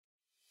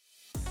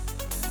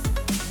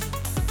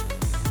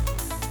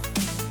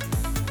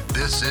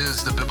This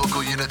is the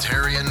Biblical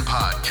Unitarian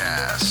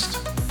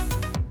Podcast.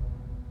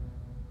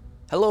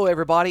 Hello,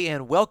 everybody,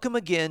 and welcome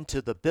again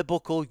to the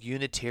Biblical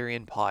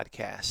Unitarian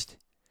Podcast.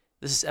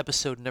 This is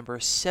episode number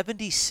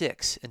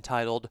 76,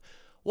 entitled,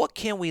 What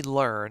Can We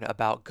Learn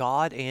About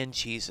God and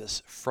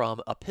Jesus from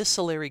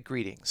Epistolary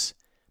Greetings?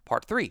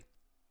 Part 3.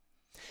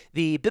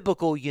 The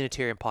Biblical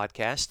Unitarian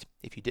Podcast,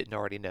 if you didn't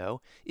already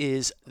know,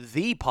 is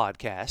the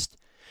podcast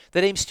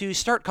that aims to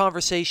start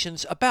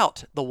conversations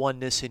about the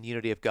oneness and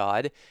unity of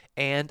God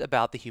and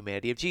about the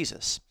humanity of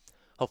Jesus.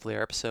 Hopefully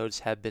our episodes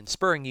have been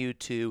spurring you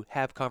to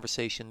have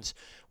conversations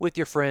with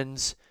your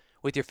friends,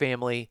 with your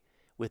family,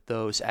 with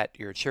those at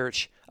your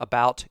church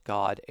about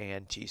God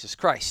and Jesus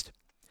Christ.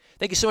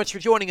 Thank you so much for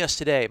joining us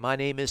today. My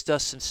name is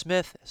Dustin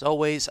Smith. As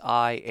always,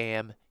 I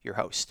am your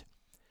host.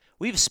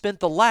 We've spent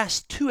the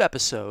last 2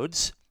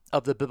 episodes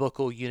of the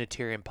Biblical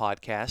Unitarian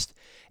Podcast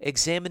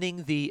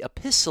examining the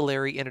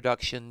epistolary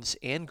introductions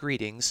and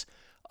greetings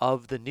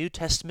of the New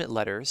Testament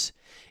letters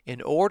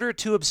in order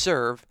to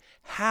observe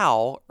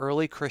how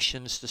early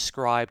Christians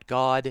described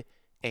God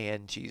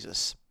and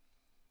Jesus.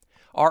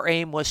 Our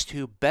aim was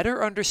to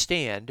better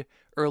understand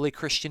early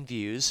Christian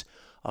views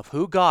of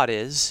who God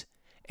is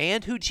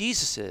and who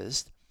Jesus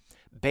is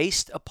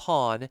based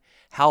upon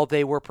how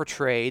they were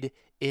portrayed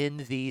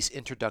in these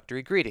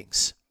introductory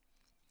greetings.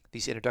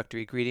 These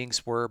introductory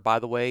greetings were, by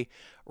the way,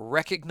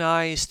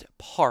 recognized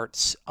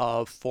parts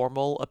of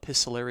formal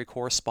epistolary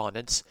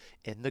correspondence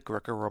in the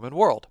Greco-Roman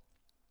world.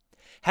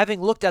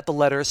 Having looked at the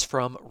letters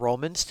from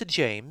Romans to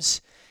James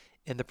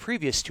in the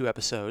previous 2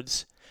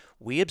 episodes,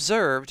 we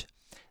observed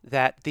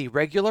that the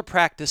regular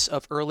practice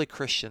of early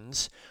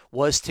Christians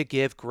was to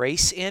give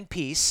grace and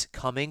peace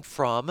coming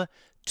from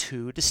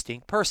 2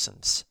 distinct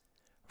persons,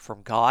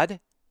 from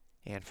God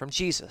and from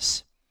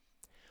Jesus.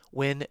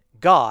 When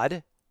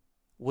God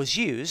was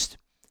used,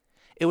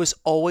 it was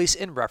always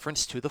in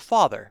reference to the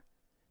Father,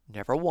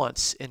 never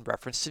once in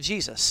reference to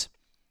Jesus.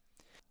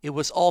 It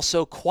was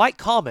also quite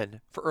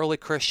common for early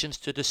Christians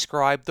to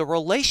describe the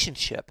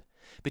relationship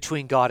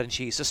between God and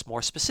Jesus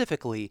more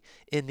specifically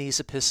in these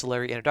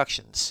epistolary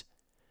introductions,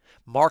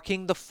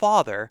 marking the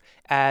Father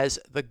as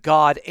the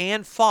God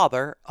and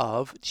Father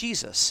of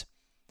Jesus.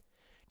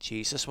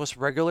 Jesus was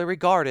regularly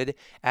regarded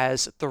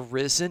as the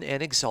risen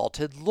and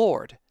exalted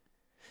Lord,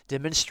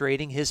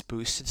 demonstrating his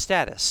boosted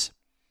status.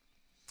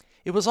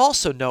 It was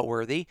also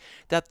noteworthy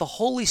that the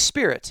Holy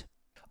Spirit,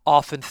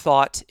 often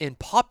thought in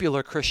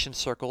popular Christian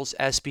circles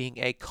as being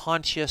a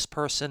conscious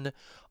person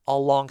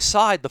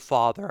alongside the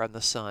Father and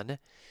the Son,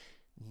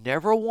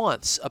 never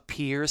once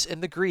appears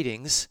in the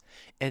greetings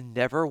and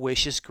never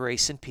wishes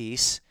grace and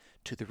peace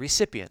to the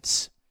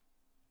recipients.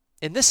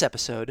 In this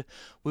episode,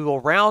 we will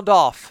round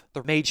off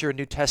the major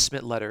New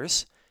Testament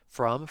letters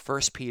from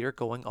 1 Peter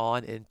going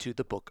on into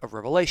the book of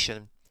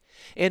Revelation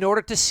in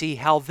order to see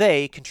how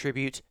they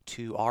contribute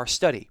to our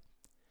study.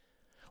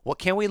 What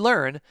can we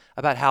learn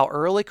about how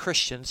early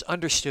Christians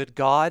understood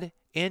God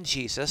and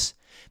Jesus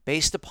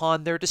based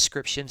upon their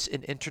descriptions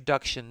and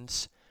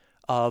introductions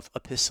of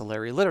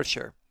epistolary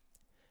literature?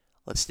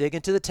 Let's dig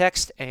into the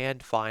text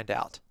and find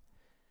out.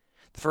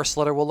 The first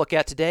letter we'll look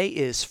at today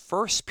is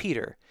 1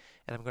 Peter,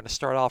 and I'm going to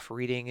start off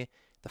reading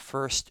the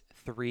first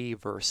 3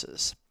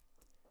 verses.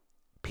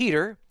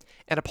 Peter,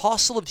 an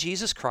apostle of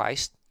Jesus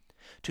Christ,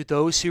 to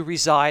those who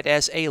reside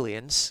as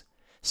aliens,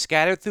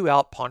 scattered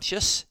throughout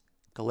Pontus,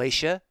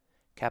 Galatia,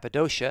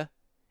 Cappadocia,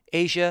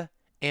 Asia,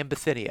 and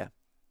Bithynia,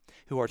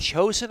 who are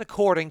chosen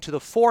according to the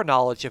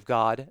foreknowledge of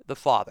God the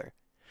Father,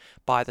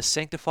 by the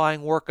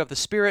sanctifying work of the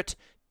Spirit,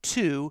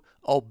 to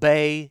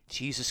obey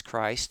Jesus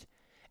Christ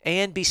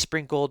and be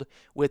sprinkled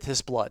with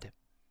his blood.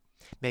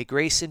 May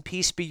grace and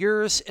peace be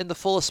yours in the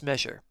fullest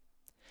measure.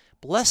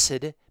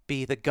 Blessed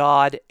be the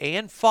God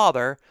and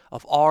Father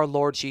of our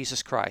Lord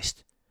Jesus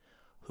Christ,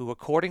 who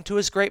according to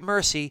his great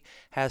mercy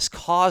has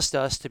caused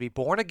us to be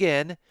born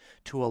again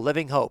to a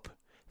living hope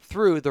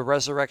through the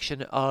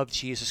resurrection of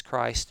Jesus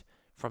Christ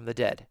from the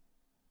dead.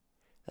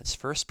 That's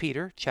 1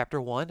 Peter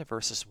chapter 1,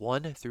 verses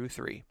 1 through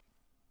 3.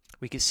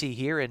 We can see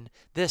here in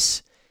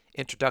this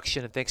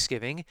introduction and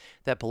thanksgiving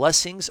that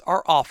blessings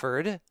are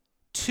offered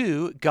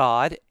to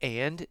God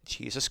and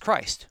Jesus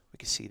Christ. We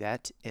can see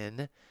that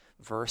in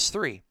verse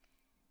 3.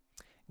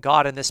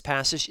 God in this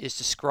passage is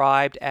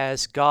described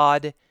as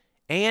God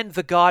and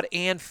the God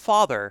and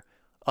Father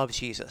of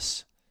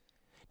Jesus.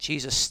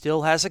 Jesus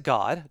still has a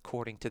God,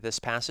 according to this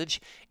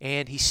passage,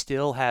 and he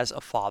still has a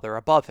Father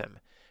above him,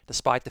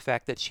 despite the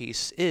fact that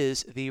Jesus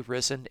is the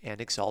risen and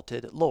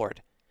exalted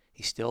Lord.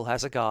 He still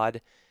has a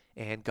God,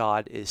 and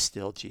God is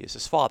still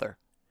Jesus' Father.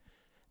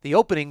 The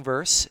opening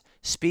verse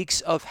speaks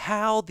of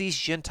how these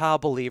Gentile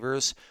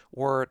believers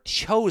were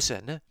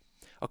chosen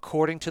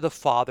according to the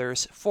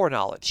Father's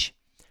foreknowledge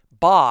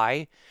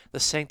by the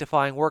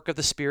sanctifying work of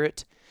the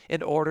Spirit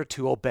in order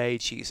to obey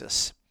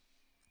Jesus.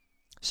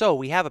 So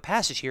we have a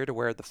passage here to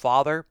where the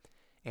Father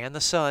and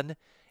the Son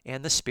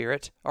and the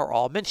Spirit are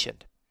all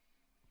mentioned.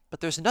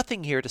 But there's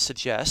nothing here to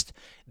suggest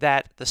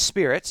that the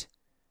Spirit,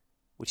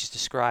 which is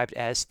described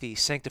as the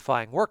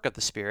sanctifying work of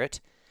the Spirit,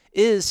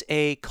 is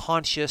a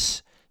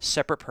conscious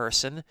separate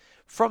person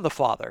from the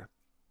Father.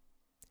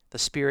 The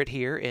Spirit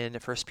here in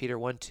 1 Peter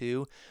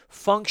 1:2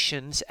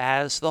 functions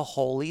as the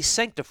holy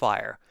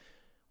sanctifier,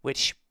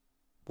 which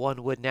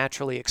one would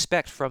naturally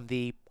expect from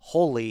the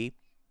Holy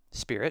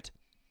Spirit.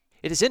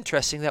 It is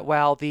interesting that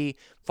while the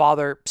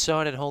Father,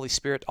 Son, and Holy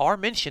Spirit are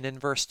mentioned in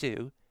verse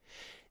 2,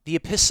 the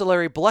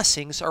epistolary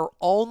blessings are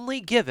only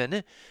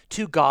given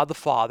to God the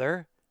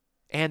Father,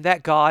 and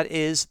that God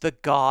is the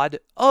God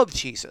of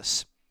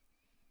Jesus.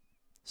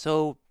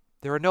 So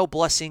there are no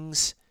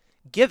blessings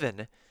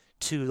given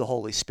to the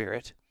Holy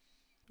Spirit.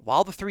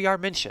 While the three are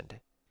mentioned,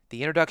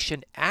 the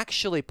introduction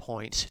actually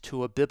points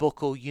to a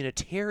biblical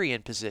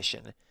Unitarian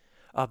position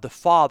of the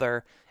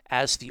Father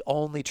as the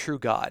only true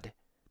God,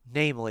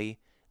 namely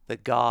the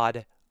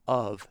God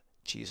of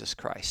Jesus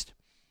Christ.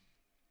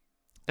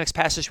 Next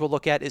passage we'll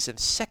look at is in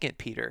 2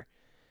 Peter.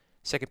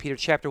 2 Peter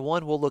chapter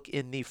 1, we'll look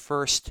in the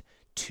first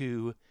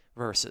 2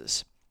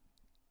 verses.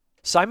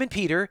 Simon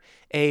Peter,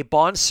 a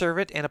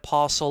bondservant and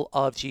apostle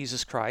of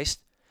Jesus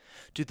Christ,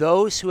 to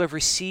those who have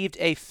received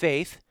a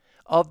faith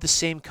of the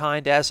same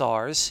kind as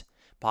ours,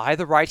 by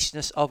the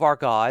righteousness of our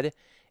God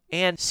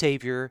and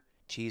Savior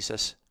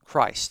Jesus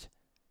Christ.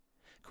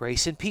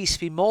 Grace and peace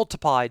be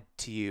multiplied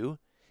to you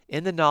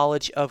in the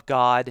knowledge of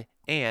God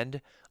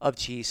and of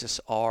Jesus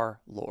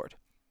our Lord.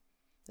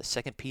 The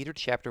 2 Peter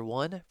chapter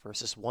 1,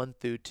 verses 1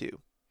 through 2.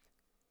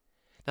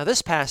 Now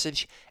this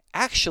passage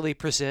actually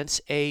presents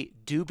a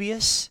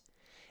dubious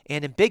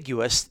and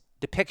ambiguous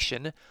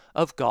depiction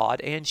of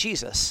God and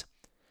Jesus,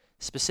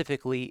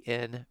 specifically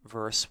in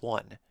verse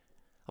 1.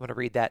 I'm going to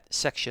read that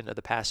section of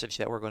the passage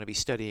that we're going to be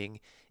studying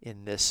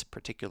in this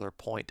particular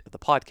point of the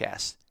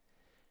podcast.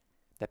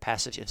 That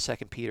passage in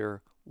 2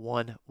 Peter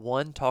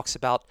 1:1 talks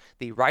about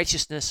the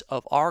righteousness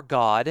of our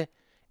God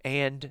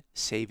and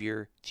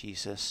Savior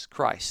Jesus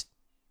Christ.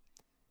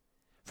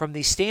 From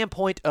the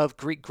standpoint of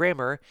Greek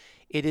grammar,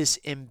 it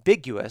is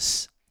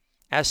ambiguous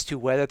as to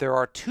whether there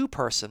are two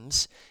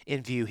persons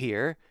in view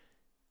here,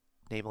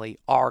 namely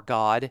our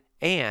God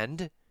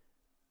and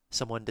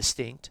someone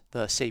distinct,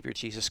 the Savior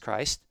Jesus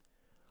Christ,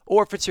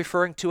 or if it's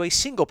referring to a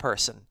single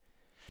person,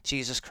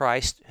 Jesus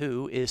Christ,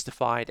 who is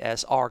defined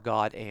as our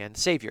God and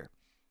Savior.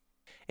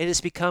 It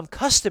has become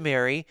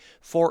customary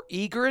for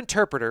eager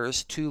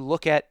interpreters to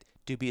look at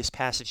dubious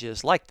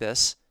passages like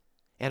this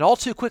and all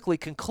too quickly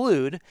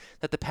conclude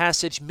that the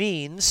passage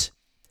means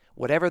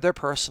whatever their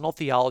personal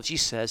theology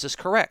says is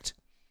correct.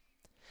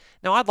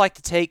 Now, I'd like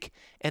to take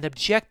an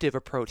objective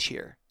approach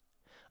here,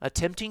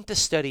 attempting to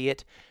study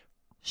it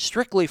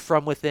strictly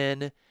from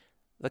within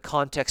the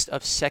context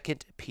of 2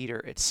 Peter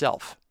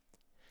itself,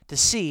 to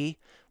see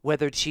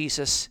whether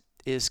Jesus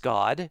is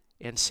God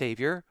and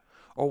Savior,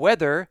 or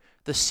whether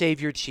the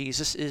Savior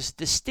Jesus is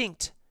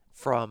distinct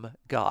from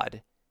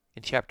God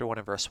in chapter 1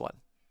 and verse 1.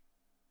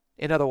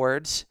 In other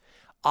words,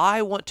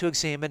 I want to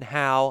examine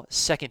how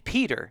 2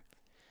 Peter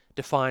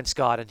defines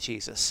God and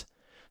Jesus,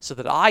 so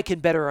that I can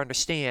better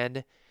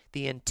understand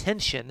the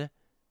intention,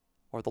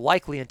 or the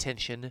likely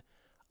intention,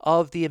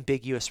 of the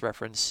ambiguous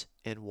reference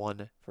in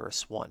 1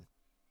 verse 1.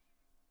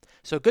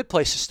 So a good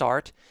place to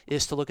start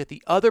is to look at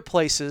the other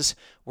places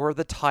where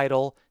the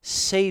title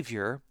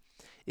Savior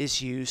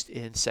is used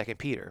in 2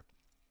 Peter.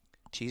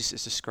 Jesus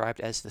is described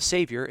as the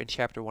Savior in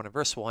chapter 1 and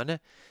verse 1.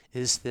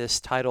 Is this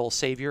title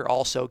Savior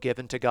also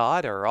given to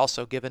God or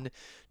also given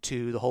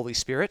to the Holy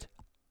Spirit?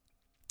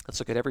 Let's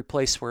look at every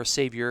place where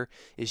Savior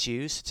is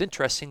used. It's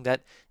interesting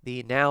that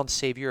the noun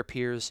Savior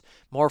appears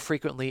more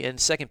frequently in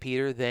 2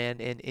 Peter than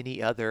in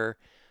any other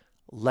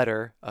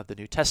letter of the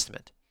New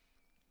Testament.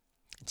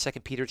 In 2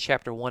 Peter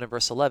chapter 1 and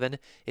verse 11,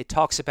 it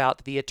talks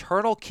about the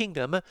eternal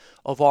kingdom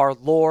of our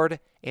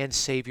Lord and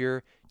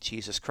Savior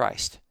Jesus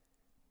Christ.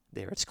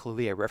 There it's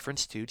clearly a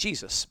reference to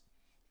Jesus.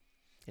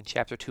 In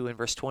chapter 2 and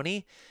verse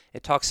 20,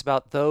 it talks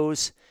about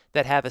those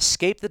that have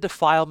escaped the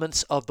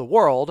defilements of the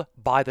world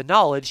by the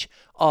knowledge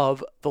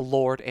of the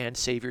Lord and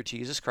Savior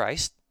Jesus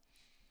Christ.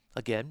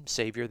 Again,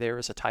 Savior there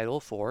is a title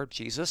for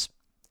Jesus.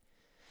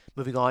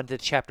 Moving on to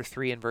chapter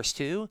 3 and verse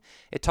 2,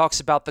 it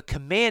talks about the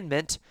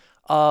commandment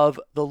of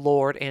the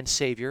Lord and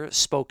Savior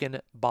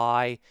spoken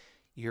by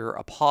your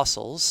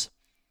apostles.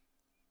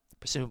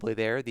 Presumably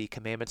there, the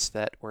commandments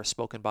that were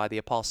spoken by the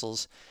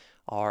apostles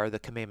are the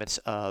commandments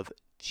of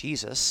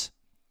Jesus.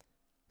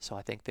 So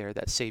I think there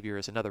that Savior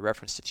is another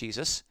reference to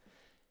Jesus.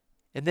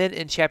 And then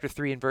in chapter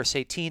 3 and verse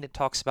 18, it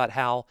talks about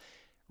how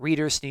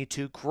readers need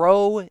to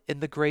grow in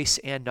the grace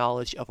and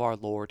knowledge of our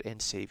Lord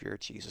and Savior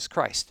Jesus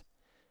Christ.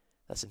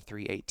 That's in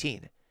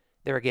 3:18.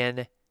 There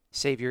again,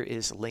 Savior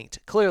is linked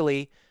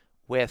clearly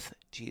with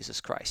Jesus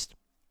Christ.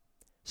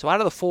 So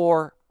out of the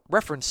 4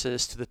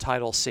 references to the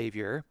title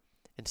Savior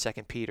in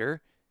 2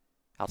 Peter,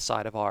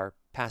 outside of our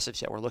passage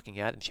that we're looking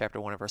at in chapter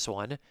 1 and verse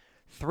 1,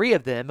 3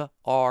 of them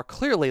are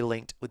clearly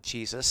linked with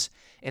Jesus,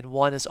 and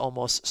 1 is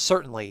almost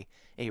certainly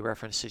a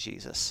reference to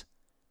Jesus.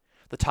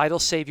 The title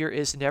Savior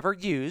is never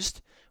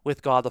used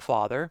with God the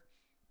Father,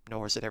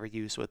 nor is it ever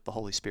used with the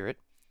Holy Spirit.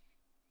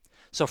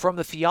 So from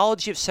the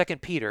theology of 2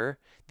 Peter,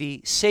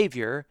 the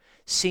Savior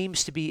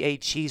seems to be a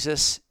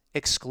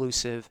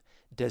Jesus-exclusive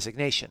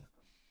designation.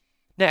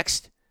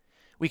 Next,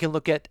 we can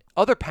look at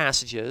other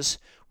passages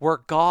where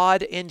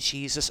God and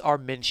Jesus are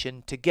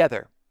mentioned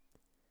together.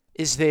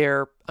 Is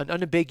there an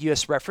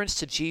unambiguous reference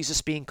to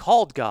Jesus being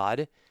called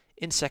God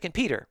in 2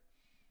 Peter?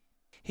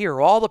 Here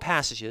are all the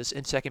passages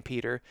in 2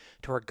 Peter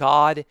to where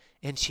God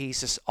and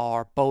Jesus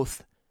are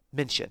both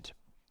mentioned.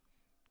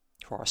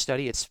 For our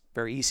study, it's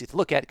very easy to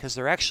look at because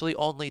there are actually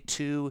only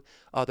two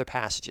other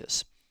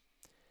passages.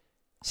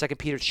 2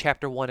 Peter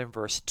chapter 1 and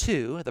verse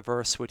 2, the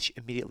verse which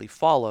immediately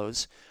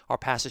follows our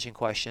passage in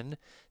question,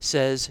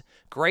 says,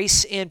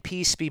 "Grace and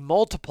peace be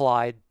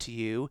multiplied to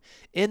you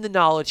in the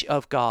knowledge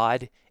of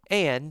God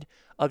and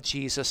of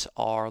Jesus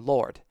our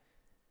Lord."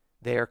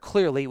 There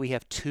clearly we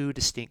have two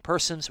distinct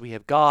persons. We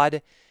have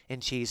God and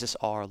Jesus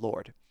our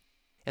Lord.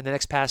 And the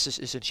next passage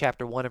is in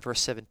chapter 1 and verse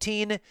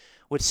 17,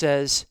 which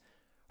says,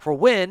 "For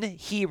when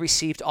he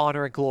received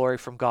honor and glory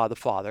from God the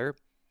Father,"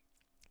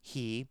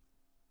 he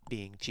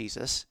being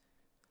Jesus,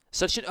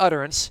 "such an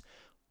utterance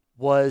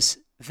was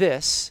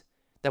this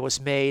that was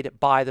made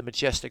by the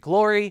majestic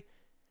glory,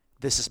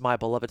 'This is my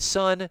beloved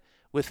Son,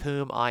 with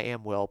whom I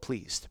am well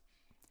pleased.'"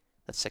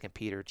 That's 2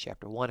 Peter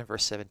chapter 1 and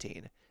verse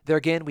 17. There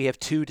again, we have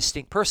two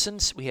distinct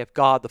persons. We have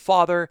God the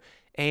Father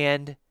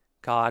and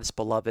God's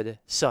beloved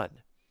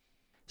Son.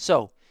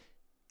 So,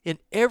 in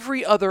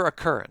every other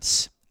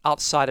occurrence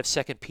outside of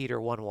 2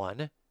 Peter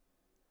 1:1,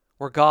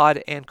 where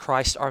God and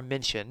Christ are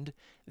mentioned,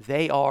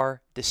 they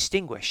are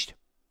distinguished.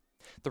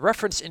 The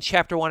reference in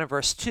chapter 1 and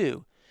verse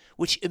 2,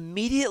 which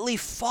immediately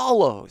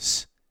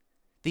follows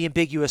the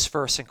ambiguous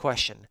verse in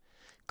question,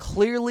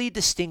 clearly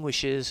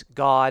distinguishes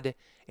God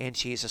and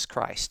Jesus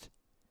Christ.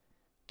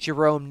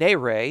 Jerome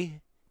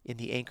Nere, in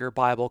the Anchor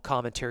Bible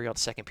Commentary on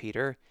 2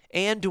 Peter,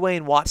 and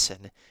Dwayne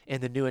Watson, in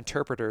the New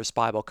Interpreter's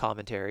Bible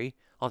Commentary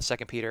on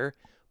 2 Peter,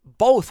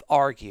 both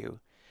argue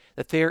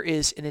that there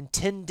is an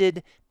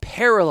intended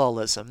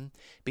parallelism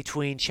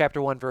between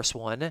chapter 1 verse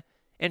 1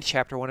 and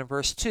chapter 1 and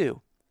verse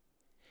 2.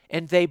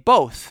 And they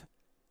both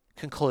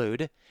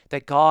conclude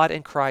that God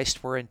and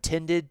Christ were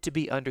intended to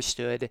be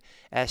understood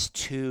as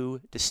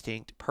two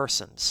distinct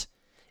persons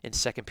in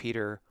 2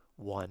 Peter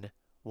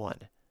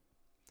 1:1.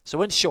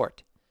 So in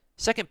short,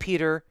 2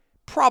 Peter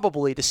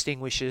probably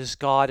distinguishes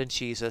God and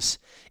Jesus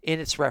in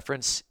its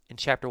reference in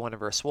chapter 1 and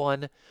verse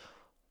 1,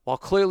 while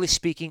clearly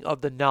speaking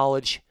of the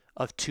knowledge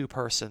of two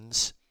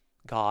persons,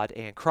 God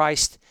and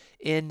Christ,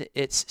 in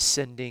its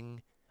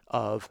sending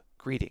of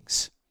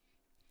greetings.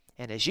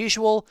 And as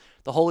usual,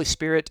 the Holy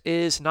Spirit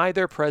is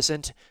neither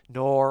present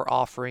nor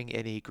offering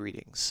any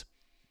greetings.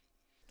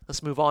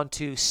 Let's move on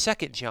to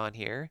 2 John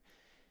here.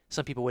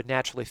 Some people would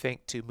naturally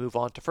think to move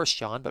on to 1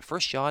 John, but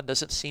 1 John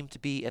doesn't seem to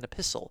be an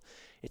epistle.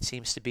 It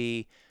seems to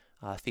be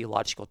a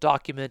theological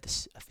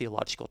document, a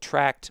theological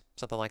tract,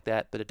 something like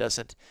that, but it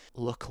doesn't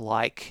look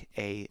like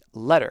a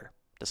letter.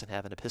 It doesn't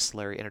have an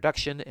epistolary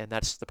introduction, and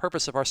that's the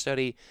purpose of our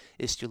study,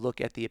 is to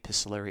look at the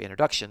epistolary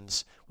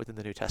introductions within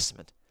the New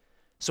Testament.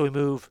 So we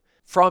move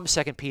from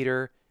 2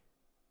 Peter,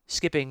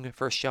 skipping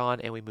 1 John,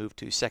 and we move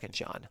to 2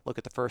 John. Look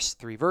at the first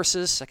three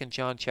verses, 2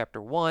 John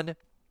chapter 1.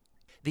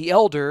 "The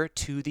elder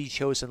to the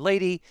chosen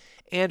lady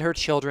and her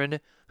children,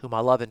 whom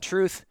I love in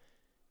truth,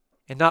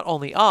 and not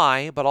only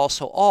I, but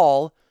also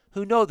all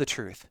who know the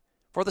truth,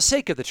 for the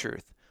sake of the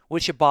truth,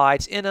 which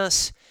abides in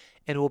us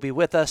and will be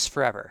with us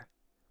forever.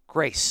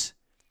 Grace,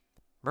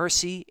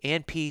 mercy,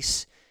 and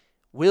peace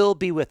will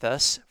be with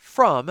us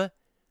from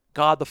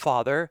God the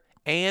Father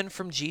and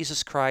from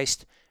Jesus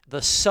Christ,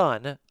 the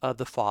Son of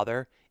the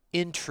Father,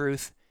 in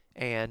truth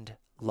and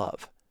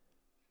love."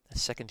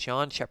 That's 2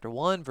 John chapter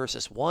 1,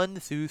 verses 1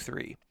 through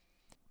 3.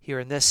 Here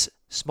in this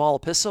small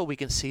epistle, we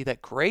can see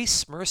that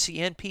grace,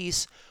 mercy, and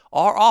peace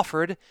are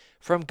offered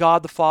from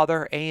God the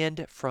Father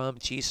and from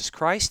Jesus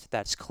Christ.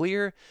 That's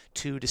clear,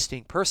 two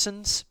distinct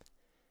persons.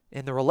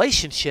 And the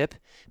relationship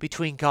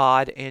between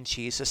God and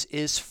Jesus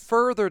is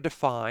further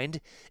defined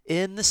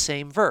in the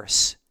same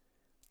verse.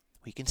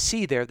 We can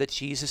see there that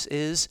Jesus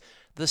is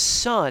the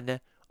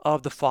Son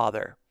of the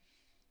Father.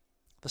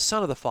 The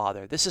Son of the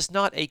Father. This is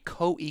not a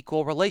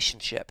co-equal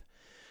relationship.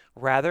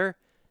 Rather,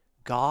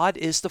 God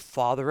is the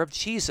Father of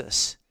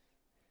Jesus.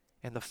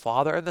 And the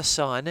Father and the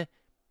Son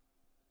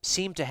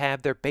seem to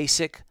have their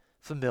basic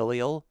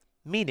familial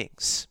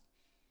meanings.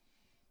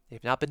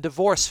 They've not been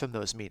divorced from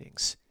those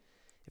meanings.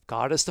 If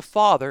God is the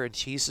Father and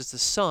Jesus the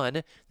Son,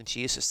 then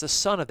Jesus is the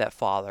Son of that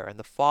Father, and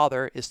the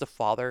Father is the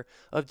Father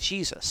of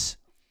Jesus.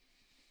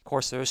 Of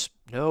course, there's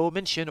no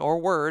mention or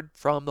word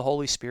from the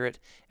Holy Spirit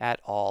at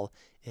all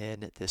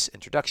in this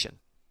introduction.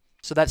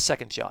 So that's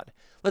 2 John.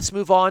 Let's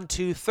move on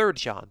to 3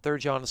 John. 3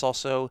 John is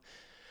also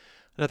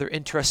another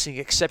interesting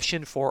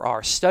exception for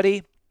our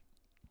study.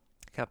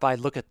 If I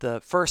look at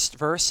the first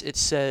verse, it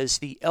says,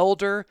 "The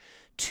elder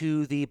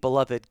to the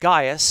beloved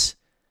Gaius,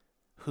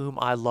 whom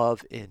I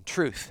love in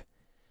truth."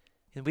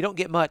 And we don't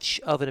get much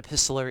of an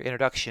epistolary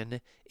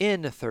introduction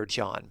in 3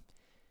 John.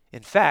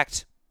 In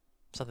fact,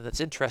 something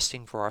that's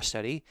interesting for our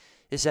study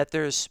is that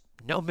there's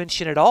no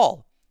mention at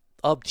all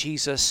of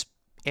Jesus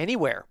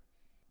anywhere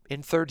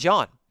in 3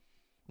 John.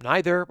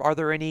 Neither are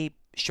there any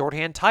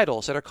shorthand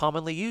titles that are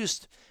commonly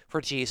used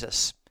for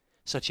Jesus.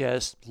 such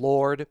as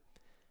Lord,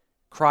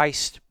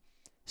 Christ,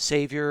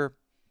 Savior,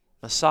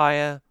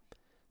 Messiah,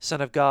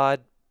 Son of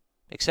God,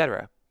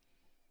 etc.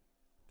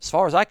 As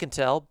far as I can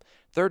tell,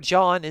 3rd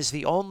John is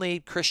the only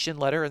Christian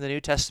letter in the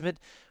New Testament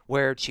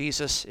where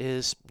Jesus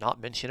is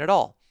not mentioned at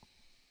all.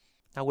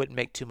 I wouldn't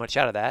make too much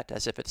out of that,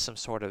 as if it's some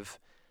sort of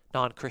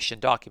non-Christian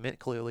document.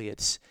 Clearly,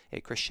 it's a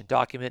Christian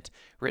document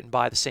written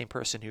by the same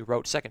person who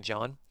wrote 2nd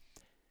John.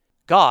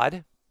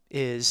 God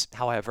is,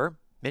 however,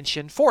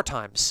 mentioned 4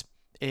 times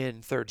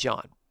in 3rd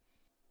John.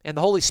 And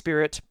the Holy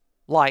Spirit,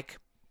 like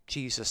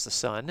Jesus the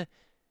Son,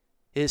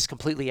 is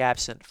completely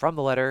absent from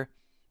the letter,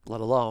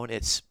 let alone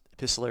its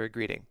epistolary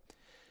greeting.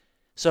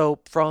 So,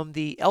 from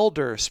the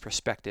elder's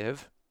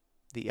perspective,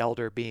 the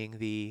elder being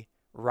the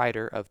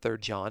writer of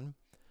 3rd John,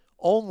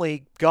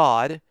 only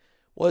God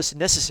was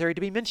necessary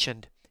to be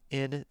mentioned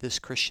in this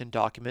Christian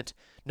document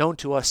known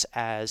to us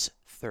as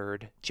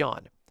 3rd John.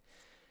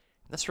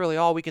 And that's really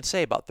all we can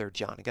say about 3rd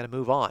John. I've got to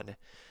move on.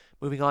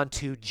 Moving on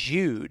to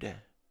Jude,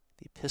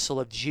 the Epistle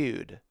of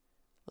Jude.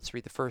 Let's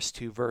read the first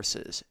 2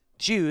 verses.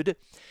 Jude,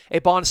 a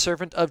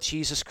bondservant of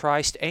Jesus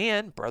Christ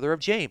and brother of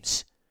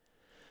James,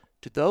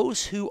 to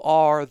those who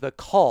are the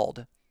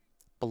called,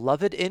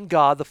 beloved in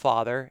God the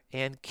Father,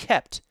 and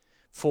kept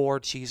for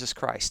Jesus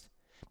Christ,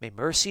 may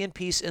mercy and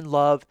peace and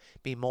love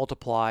be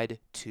multiplied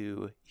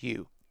to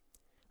you.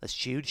 That's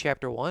Jude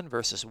chapter 1,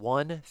 verses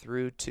 1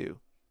 through 2.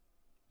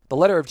 The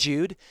letter of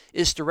Jude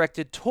is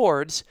directed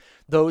towards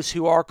those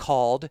who are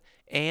called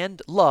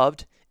and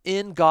loved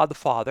in God the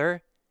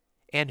Father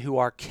and who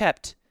are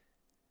kept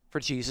for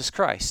Jesus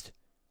Christ.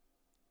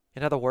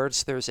 In other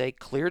words, there's a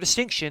clear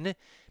distinction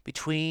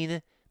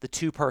between the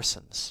 2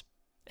 persons,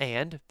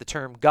 and the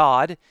term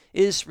God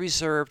is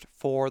reserved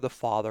for the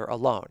Father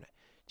alone,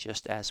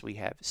 just as we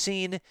have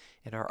seen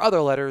in our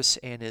other letters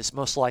and is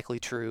most likely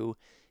true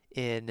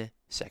in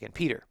 2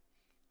 Peter.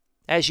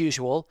 As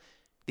usual,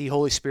 the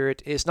Holy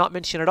Spirit is not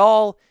mentioned at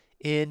all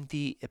in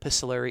the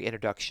epistolary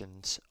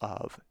introductions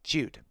of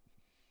Jude.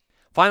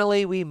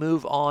 Finally, we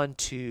move on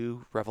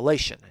to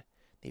Revelation,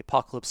 the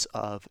Apocalypse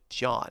of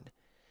John.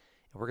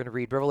 And we're going to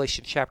read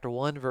Revelation chapter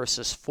 1,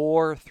 verses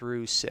 4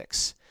 through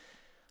 6.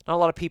 Not a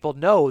lot of people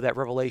know that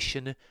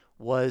Revelation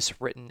was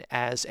written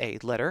as a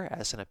letter,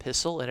 as an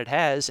epistle, and it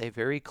has a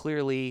very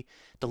clearly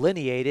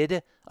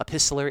delineated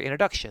epistolary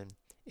introduction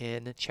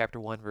in chapter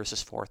 1,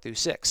 verses 4 through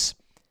 6.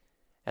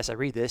 As I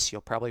read this,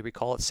 you'll probably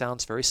recall it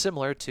sounds very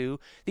similar to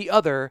the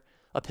other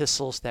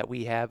epistles that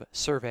we have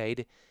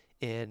surveyed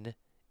in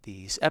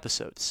these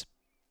episodes.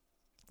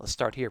 Let's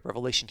start here.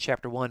 Revelation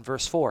chapter 1,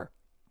 verse 4.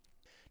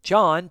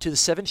 John, to the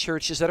 7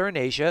 churches that are in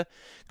Asia,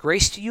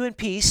 grace to you and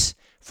peace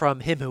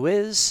from him who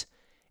is,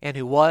 and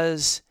who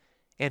was,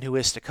 and who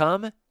is to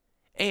come,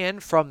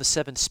 and from the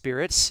 7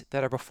 spirits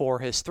that are before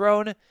his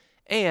throne,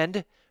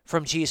 and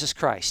from Jesus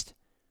Christ,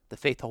 the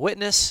faithful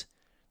witness,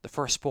 the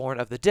firstborn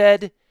of the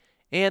dead,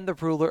 and the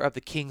ruler of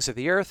the kings of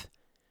the earth,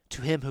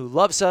 to him who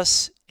loves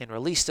us and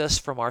released us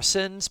from our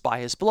sins by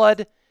his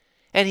blood,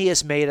 and he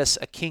has made us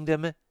a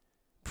kingdom,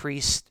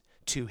 priest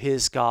to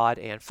his God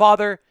and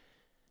Father.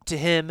 To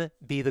him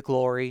be the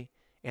glory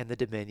and the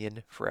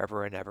dominion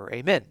forever and ever.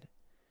 Amen.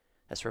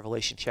 That's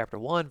Revelation chapter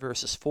 1,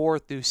 verses 4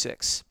 through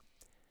 6.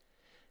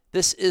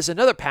 This is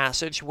another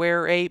passage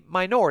where a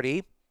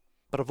minority,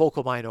 but a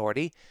vocal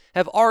minority,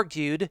 have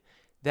argued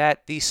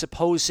that the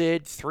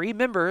supposed 3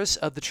 members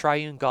of the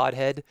triune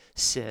Godhead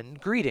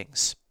send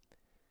greetings.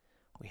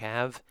 We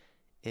have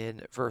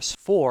in verse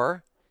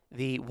 4,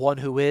 the one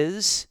who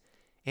is,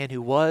 and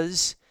who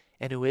was,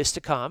 and who is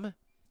to come.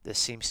 This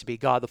seems to be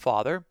God the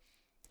Father.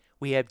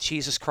 We have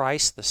Jesus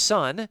Christ the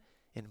Son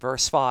in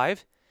verse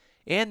 5.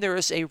 And there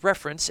is a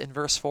reference in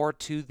verse 4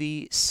 to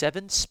the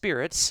 7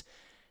 spirits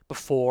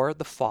before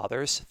the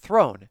Father's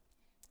throne.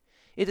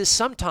 It is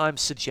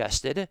sometimes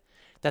suggested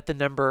that the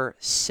number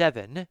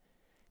 7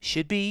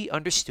 should be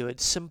understood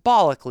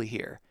symbolically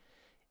here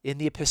in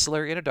the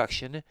epistolary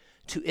introduction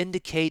to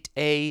indicate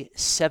a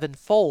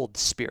 7-fold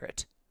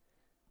spirit,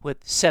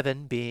 with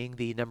 7 being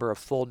the number of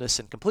fullness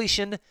and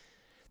completion.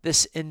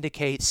 This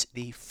indicates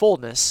the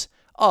fullness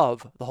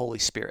of the Holy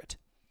Spirit.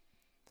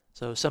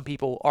 So some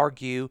people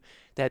argue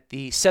that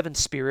the 7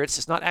 spirits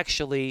is not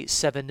actually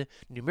 7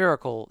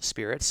 numerical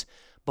spirits,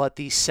 but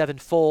the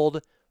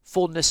 7-fold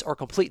fullness or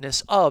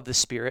completeness of the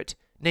Spirit,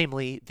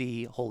 namely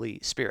the Holy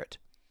Spirit.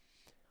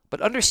 But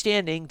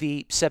understanding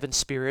the 7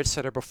 spirits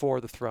that are before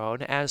the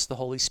throne as the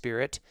Holy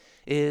Spirit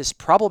is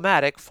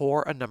problematic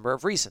for a number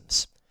of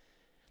reasons.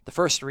 The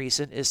first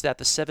reason is that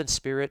the 7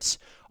 spirits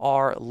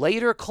are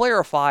later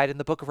clarified in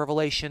the book of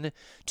Revelation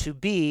to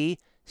be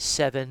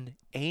 7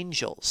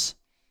 angels.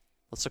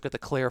 Let's look at the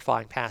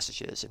clarifying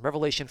passages. In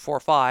Revelation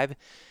 4:5,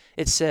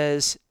 it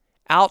says,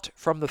 "Out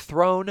from the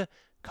throne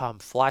come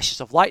flashes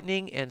of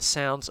lightning and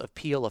sounds of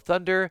peal of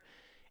thunder,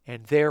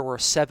 and there were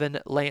 7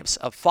 lamps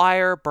of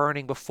fire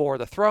burning before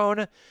the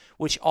throne,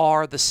 which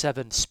are the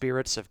 7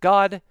 spirits of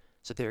God."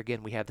 So there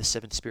again we have the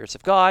 7 spirits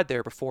of God.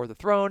 They're before the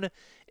throne.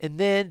 And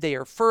then they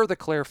are further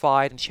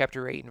clarified in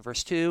chapter 8 and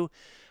verse 2,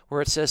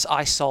 where it says,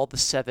 "I saw the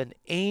 7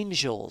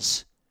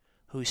 angels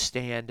who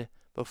stand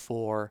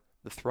before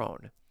the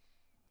throne.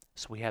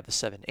 So we have the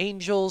 7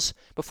 angels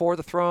before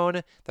the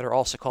throne that are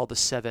also called the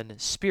 7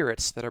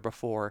 spirits that are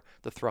before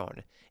the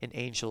throne. And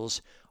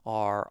angels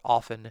are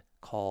often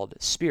called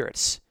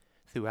spirits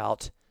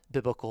throughout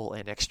biblical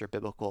and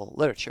extra-biblical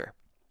literature.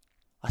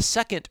 A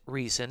second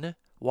reason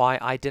why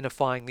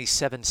identifying these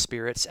 7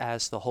 spirits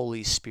as the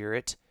Holy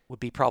Spirit would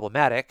be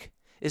problematic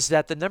is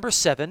that the number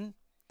 7,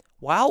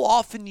 while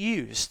often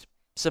used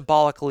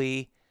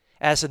symbolically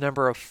as a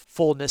number of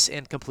fullness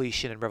and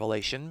completion in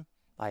Revelation,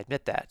 I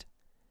admit that,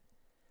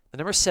 the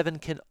number 7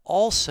 can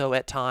also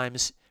at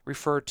times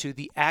refer to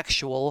the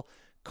actual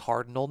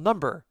cardinal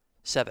number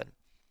 7,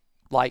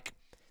 like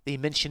the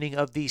mentioning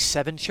of the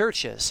 7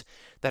 churches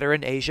that are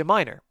in Asia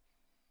Minor,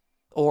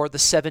 or the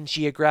 7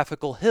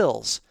 geographical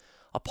hills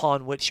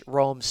upon which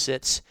Rome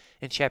sits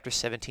in chapter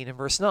 17 and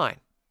verse 9.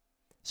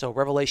 So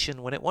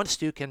Revelation, when it wants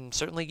to, can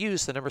certainly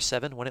use the number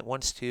 7 when it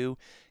wants to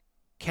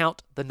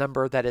count the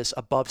number that is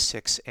above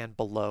 6 and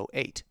below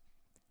 8.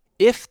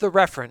 If the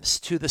reference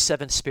to the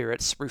 7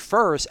 spirits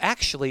refers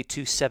actually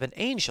to 7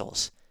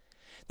 angels,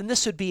 then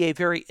this would be a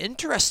very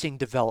interesting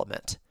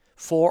development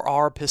for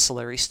our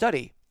epistolary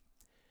study.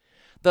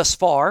 Thus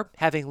far,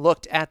 having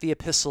looked at the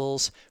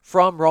epistles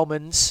from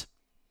Romans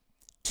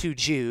to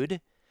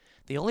Jude,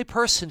 the only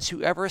persons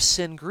who ever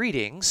sent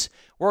greetings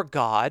were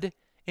God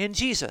and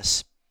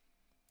Jesus.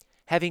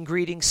 Having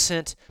greetings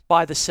sent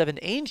by the 7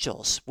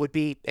 angels would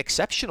be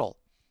exceptional,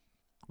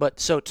 but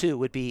so too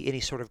would be any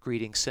sort of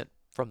greeting sent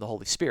from the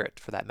Holy Spirit,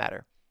 for that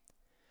matter.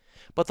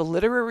 But the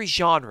literary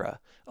genre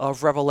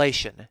of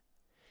Revelation,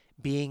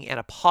 being an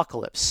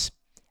apocalypse,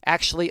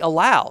 actually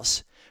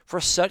allows for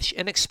such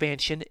an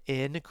expansion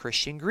in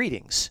Christian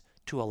greetings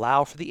to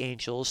allow for the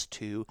angels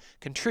to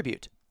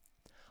contribute.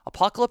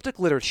 Apocalyptic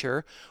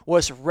literature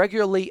was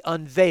regularly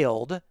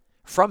unveiled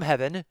from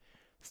heaven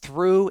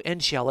through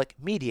angelic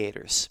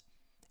mediators,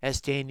 as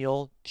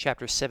Daniel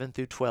chapter 7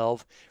 through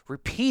 12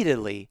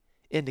 repeatedly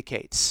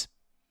indicates.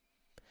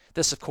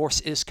 This, of course,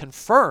 is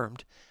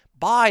confirmed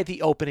by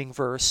the opening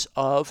verse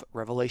of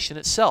Revelation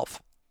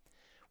itself,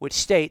 which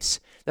states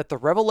that the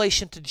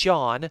revelation to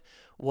John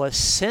was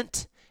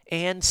sent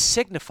and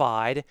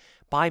signified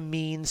by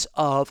means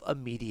of a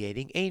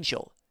mediating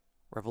angel.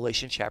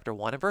 Revelation chapter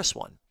 1 and verse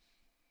 1.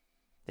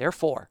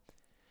 Therefore,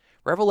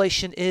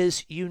 Revelation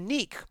is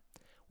unique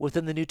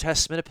within the New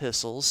Testament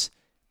epistles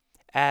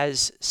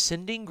as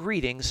sending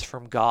greetings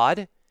from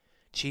God,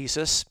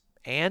 Jesus,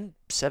 and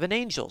 7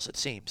 angels, it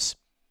seems.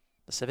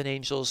 The 7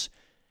 angels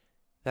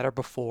that are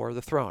before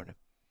the throne,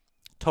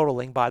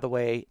 totaling, by the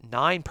way,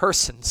 9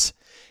 persons,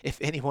 if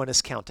anyone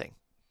is counting.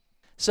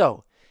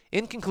 So,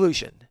 in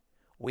conclusion,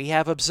 we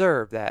have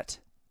observed that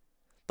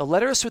the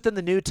letters within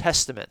the New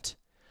Testament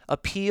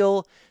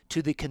appeal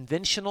to the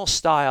conventional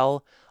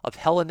style of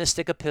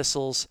Hellenistic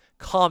epistles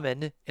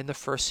common in the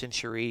 1st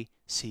century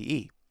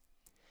CE.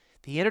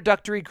 The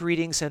introductory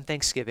greetings and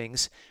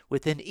thanksgivings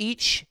within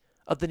each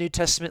of the New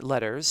Testament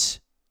letters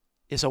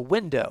is a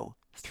window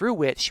through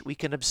which we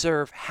can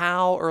observe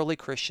how early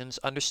Christians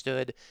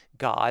understood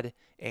God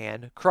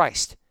and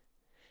Christ.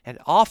 And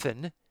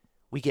often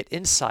we get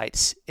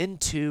insights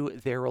into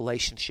their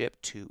relationship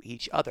to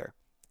each other.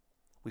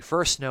 We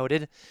first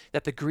noted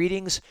that the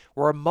greetings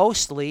were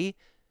mostly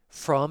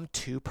from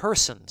 2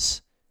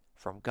 persons,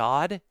 from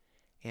God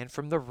and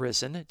from the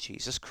risen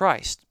Jesus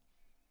Christ.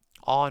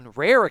 On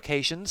rare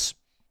occasions,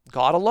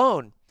 God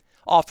alone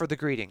offered the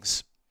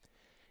greetings.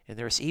 And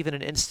there is even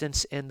an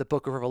instance in the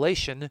book of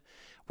Revelation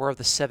where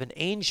the 7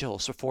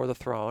 angels before the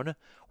throne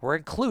were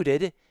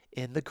included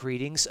in the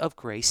greetings of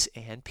grace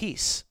and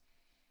peace.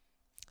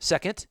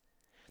 Second,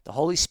 the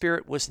Holy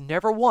Spirit was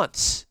never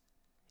once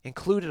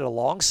included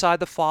alongside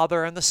the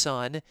Father and the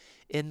Son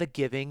in the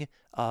giving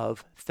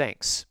of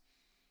thanks.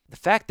 The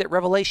fact that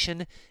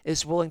Revelation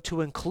is willing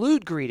to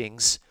include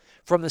greetings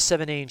from the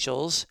 7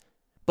 angels,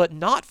 but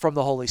not from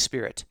the Holy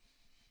Spirit,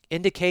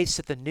 indicates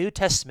that the New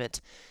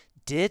Testament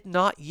did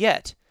not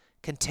yet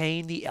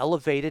contain the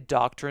elevated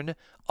doctrine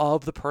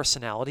of the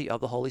personality of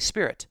the Holy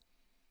Spirit.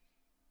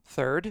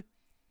 Third,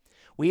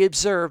 we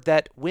observe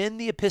that when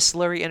the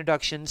epistolary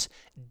introductions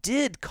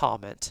did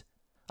comment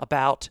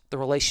about the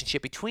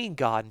relationship between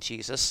God and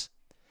Jesus,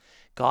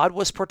 God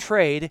was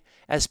portrayed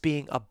as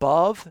being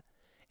above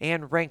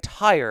and ranked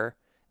higher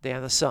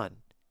than the Son.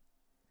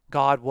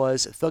 God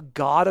was the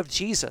God of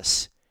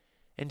Jesus,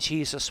 and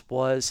Jesus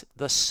was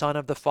the Son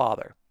of the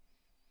Father.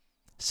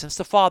 Since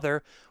the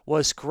Father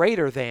was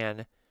greater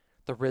than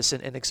the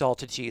risen and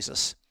exalted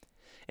Jesus,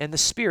 and the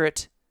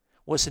Spirit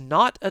was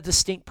not a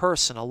distinct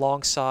person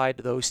alongside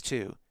those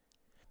 2.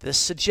 This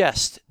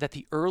suggests that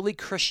the early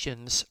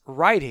Christians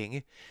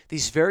writing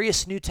these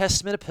various New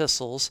Testament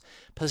epistles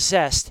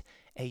possessed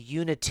a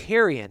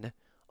Unitarian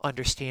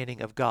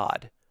understanding of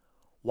God,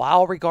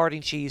 while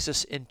regarding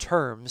Jesus in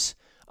terms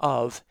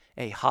of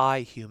a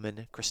high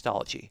human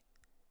Christology.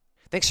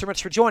 Thanks so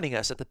much for joining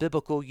us at the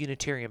Biblical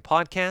Unitarian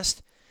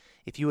Podcast.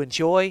 If you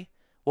enjoy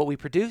what we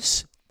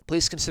produce,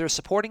 please consider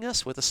supporting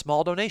us with a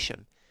small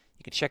donation.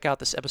 You can check out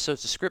this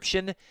episode's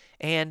description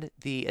and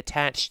the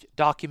attached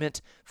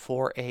document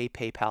for a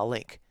PayPal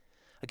link.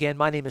 Again,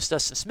 my name is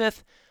Dustin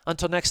Smith.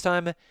 Until next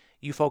time,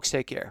 you folks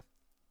take care.